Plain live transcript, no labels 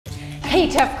Hey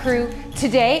Tuf Crew,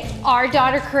 today our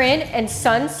daughter Corinne and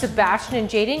sons Sebastian and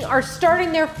Jaden are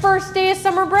starting their first day of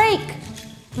summer break.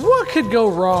 What could go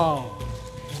wrong?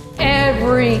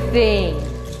 Everything.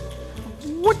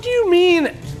 What do you mean,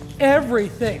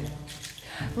 everything?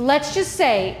 Let's just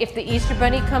say if the Easter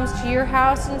Bunny comes to your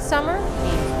house in summer,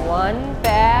 he's one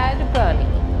bad bunny.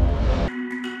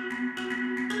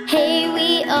 Hey,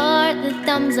 we are the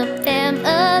Thumbs Up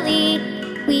family.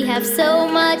 We have so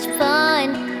much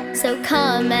fun, so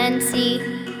come and see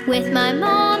with my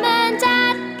mom and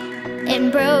dad and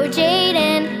bro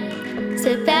Jaden,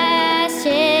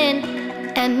 Sebastian,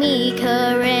 and me,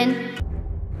 Corinne.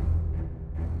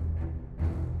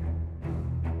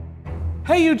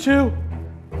 Hey, you two.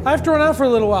 I have to run out for a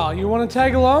little while. You want to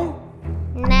tag along?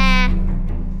 Nah.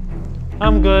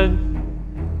 I'm good.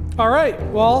 All right,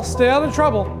 well, stay out of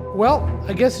trouble. Well,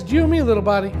 I guess it's you and me, little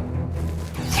buddy.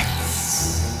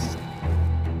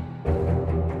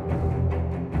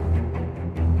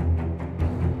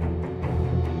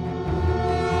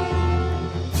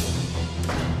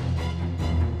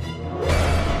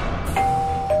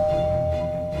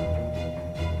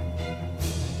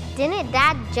 Didn't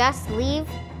Dad just leave?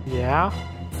 Yeah?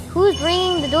 Who's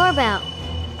ringing the doorbell?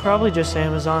 Probably just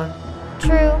Amazon.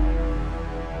 True.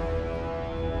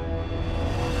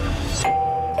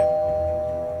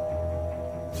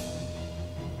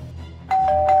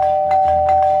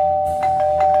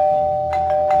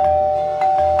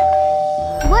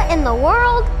 What in the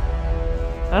world?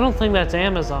 I don't think that's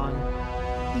Amazon.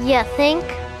 You think?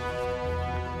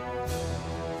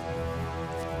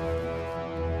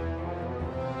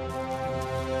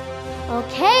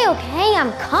 Okay,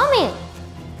 I'm coming.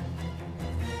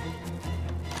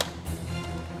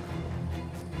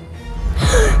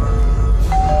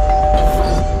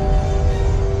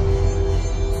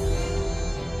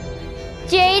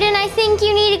 Jaden, I think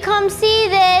you need to come see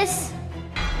this.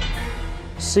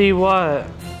 See what?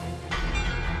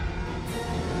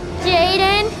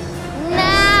 Jaden,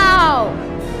 now.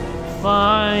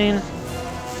 Fine.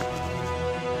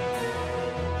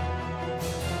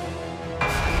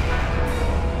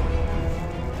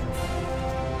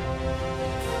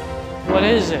 What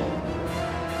is it?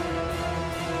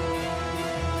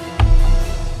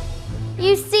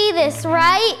 You see this,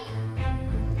 right?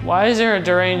 Why is there a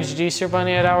deranged Easter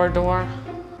bunny at our door?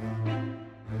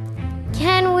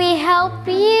 Can we help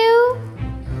you?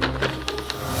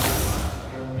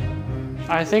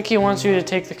 I think he wants you to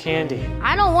take the candy.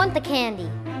 I don't want the candy.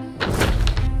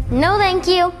 No, thank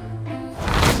you.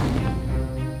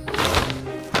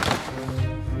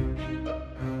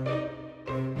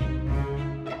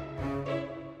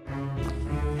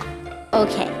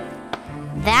 Okay,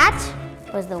 that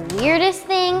was the weirdest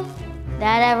thing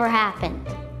that ever happened.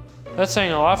 That's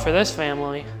saying a lot for this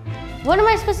family. What am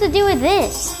I supposed to do with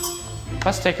this?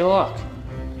 Let's take a look.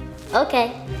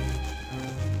 Okay.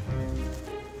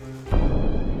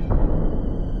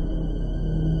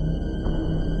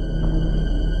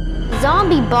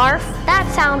 Zombie barf?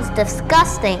 That sounds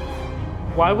disgusting.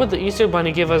 Why would the Easter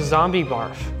bunny give us zombie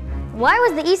barf? Why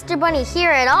was the Easter Bunny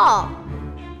here at all?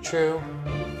 True.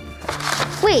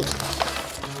 Wait,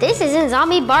 this isn't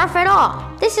zombie barf at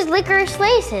all. This is licorice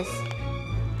laces.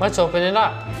 Let's open it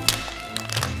up.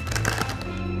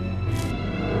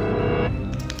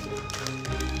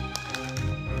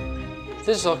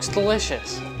 This looks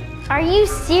delicious. Are you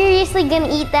seriously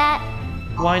gonna eat that?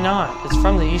 Why not? It's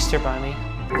from the Easter bunny.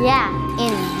 Yeah,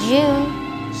 in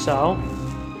June. So?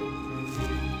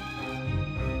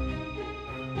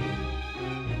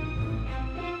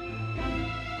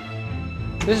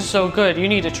 This is so good, you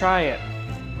need to try it.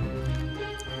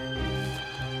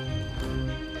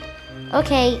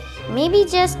 Okay, maybe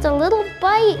just a little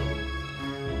bite.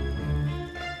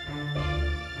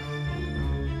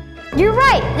 You're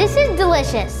right, this is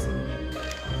delicious.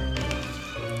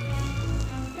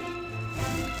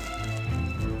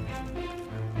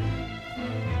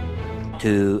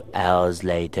 Two hours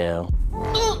later.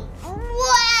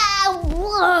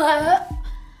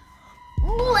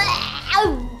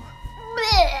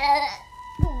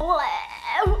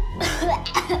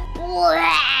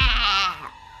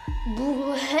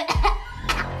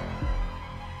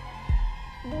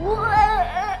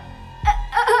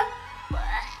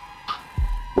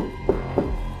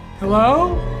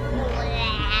 Hello?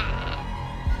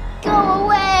 Go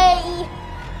away!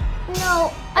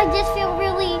 No, I just feel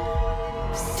really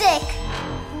sick.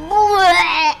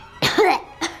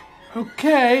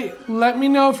 Okay, let me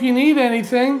know if you need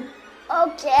anything.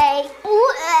 Okay.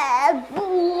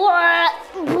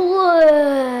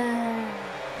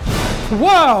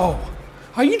 Whoa!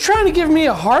 Are you trying to give me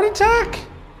a heart attack?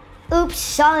 Oops,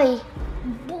 sorry.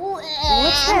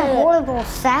 a horrible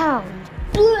sound.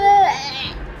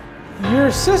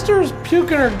 Your sister's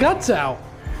puking her guts out.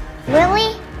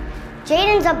 Really?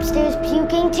 Jaden's upstairs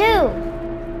puking too.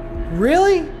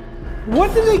 Really?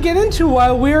 What did they get into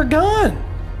while we were gone?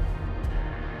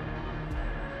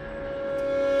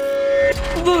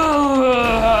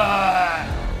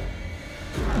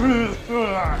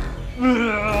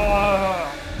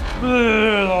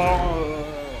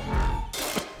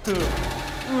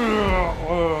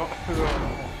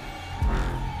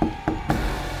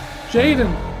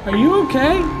 Jaden, are you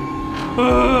okay?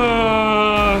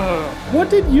 What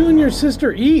did you and your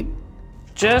sister eat?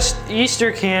 Just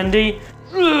Easter candy.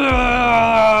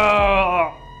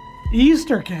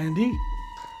 Easter candy?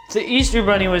 The Easter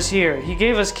bunny was here. He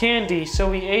gave us candy, so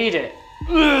we ate it.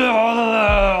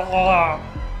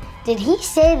 Did he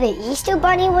say the Easter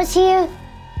Bunny was here?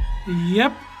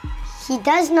 Yep. He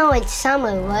does know it's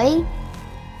summer, right?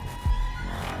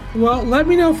 Well, let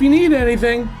me know if you need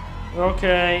anything.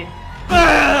 Okay.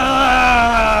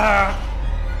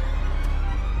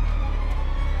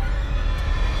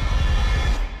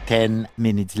 10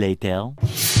 minutes later.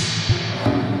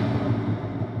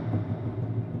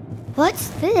 What's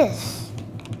this?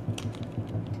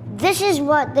 This is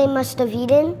what they must have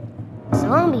eaten.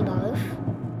 Zombie barf.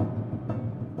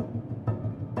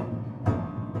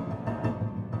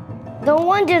 No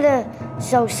wonder they're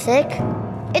so sick.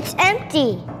 It's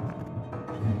empty.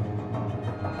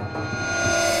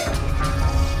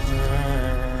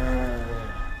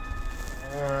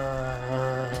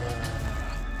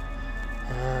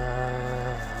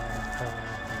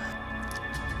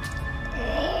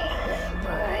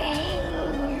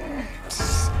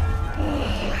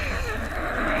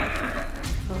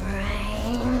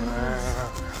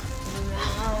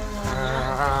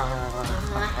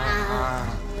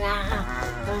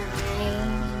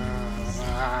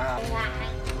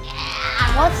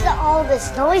 What's all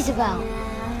this noise about?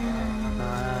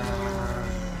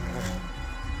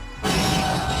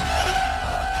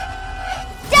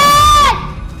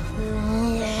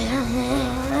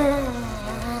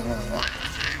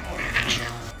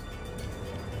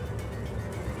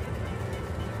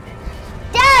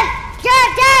 Dad!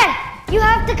 Dad! You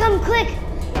have to come quick.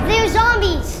 They're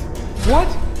zombies. What?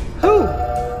 Who?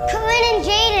 Corinne and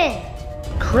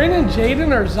Jaden. Corinne and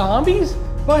Jaden are zombies?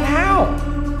 But how?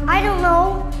 I don't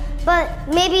know, but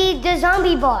maybe the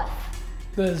zombie barf.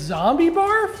 The zombie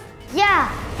barf?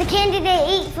 Yeah, the candy they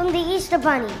ate from the Easter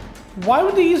Bunny. Why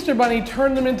would the Easter Bunny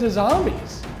turn them into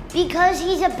zombies? Because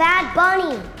he's a bad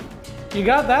bunny. You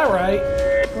got that right.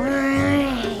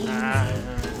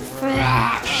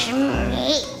 Fresh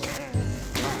meat.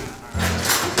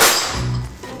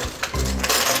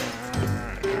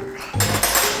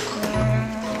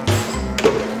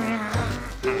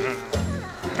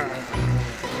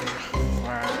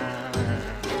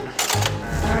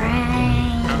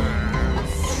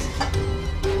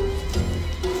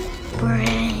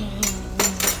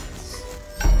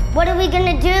 What are we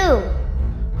gonna do?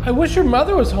 I wish your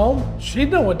mother was home.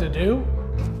 She'd know what to do.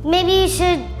 Maybe you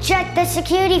should check the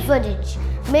security footage.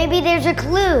 Maybe there's a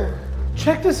clue.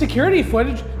 Check the security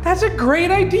footage? That's a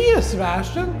great idea,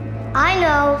 Sebastian. I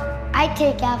know. I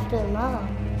take after Mom.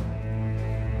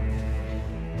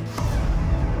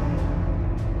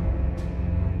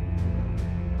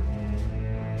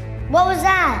 What was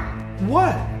that?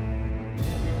 What?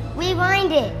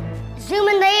 Rewind it. Zoom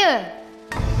in there.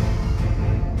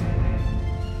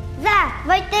 That,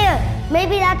 right there.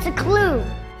 Maybe that's a clue.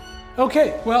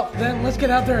 Okay, well, then let's get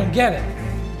out there and get it.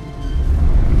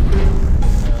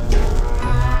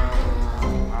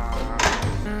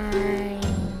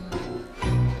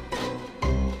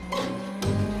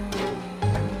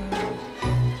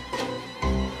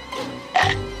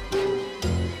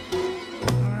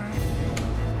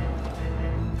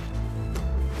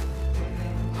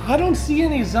 I don't see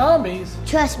any zombies.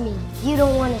 Trust me, you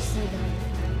don't want to see them.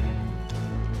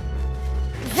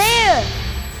 There!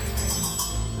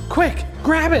 Quick,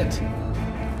 grab it!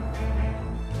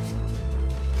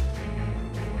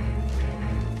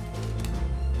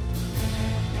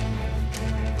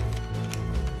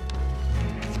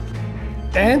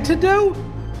 Antidote?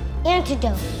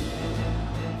 Antidote.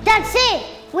 That's it!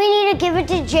 We need to give it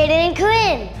to Jaden and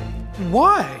Corinne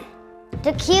Why?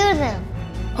 to cure them.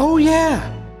 Oh, yeah.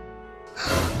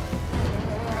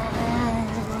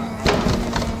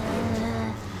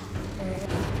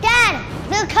 Dad,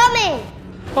 they're coming!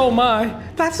 Oh my,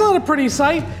 that's not a pretty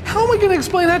sight. How am I gonna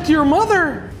explain that to your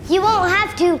mother? You won't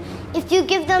have to if you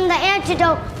give them the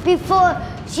antidote before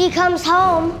she comes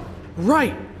home.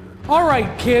 Right. All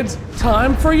right, kids,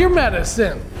 time for your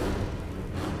medicine.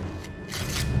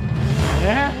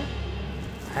 Yeah?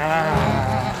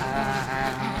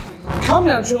 Calm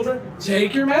down, children.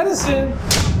 Take your medicine.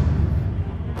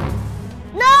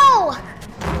 No!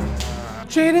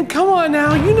 Jaden, come on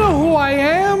now. You know who I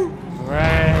am.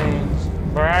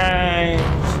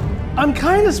 Brains. I'm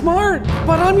kind of smart,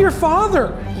 but I'm your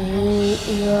father. Eat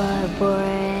your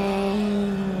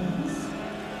brains.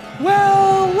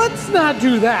 Well, let's not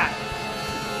do that.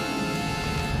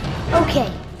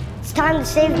 Okay, it's time to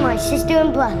save my sister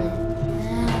and brother.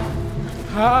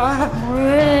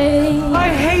 I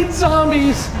hate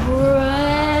zombies.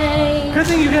 Good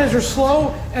thing you guys are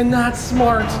slow and not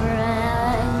smart.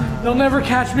 They'll never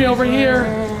catch me over here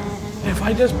if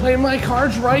I just play my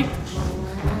cards right.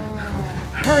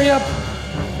 Hurry up.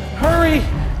 Hurry.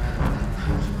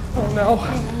 Oh no.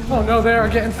 Oh no, they are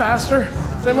getting faster.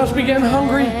 They must be getting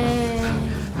hungry.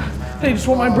 They just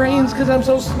want my brains because I'm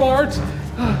so smart.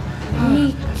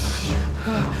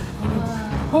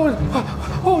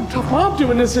 Oh, tough mom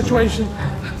doing this situation.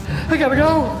 I gotta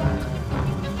go.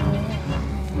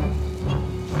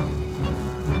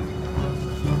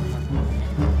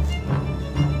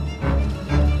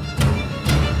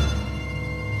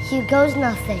 Here goes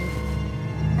nothing.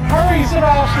 Hurry,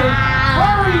 Sebastian!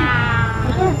 Hurry!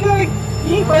 They're gonna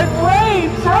eat my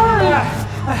brains! Hurry!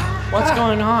 What's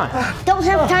going on? Don't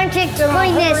have time to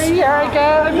explain this. Hurry, I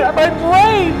got my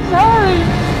brains! Hurry!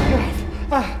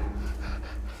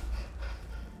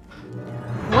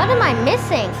 What am I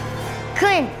missing?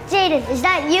 Clint, Jaden, is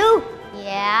that you?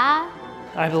 Yeah?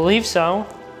 I believe so.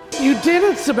 You did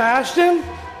it, Sebastian!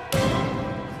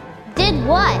 Did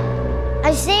what?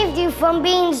 I saved you from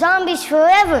being zombies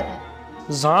forever.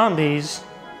 Zombies?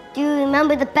 Do you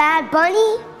remember the bad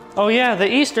bunny? Oh yeah, the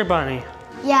Easter Bunny.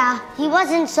 Yeah, he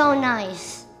wasn't so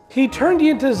nice. He turned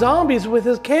you into zombies with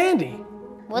his candy.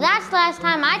 Well, that's the last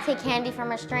time I take candy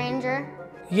from a stranger.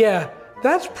 Yeah,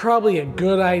 that's probably a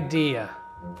good idea.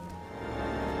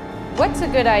 What's a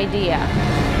good idea?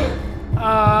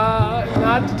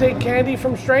 Not to take candy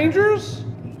from strangers?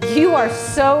 You are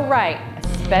so right,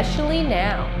 especially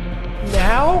now.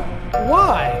 Now?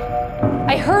 Why?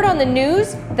 I heard on the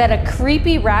news that a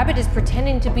creepy rabbit is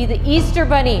pretending to be the Easter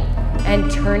Bunny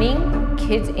and turning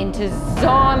kids into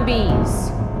zombies.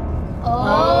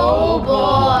 Oh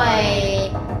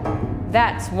boy!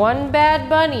 That's one bad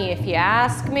bunny if you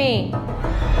ask me.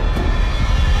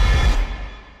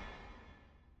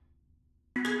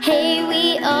 Hey,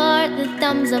 we are the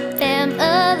Thumbs Up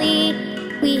family.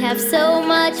 We have so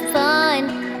much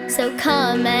fun, so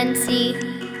come and see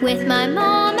with my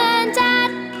mom and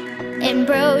dad and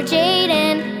bro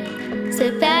Jaden,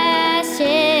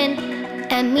 Sebastian,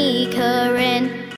 and me, Corinne.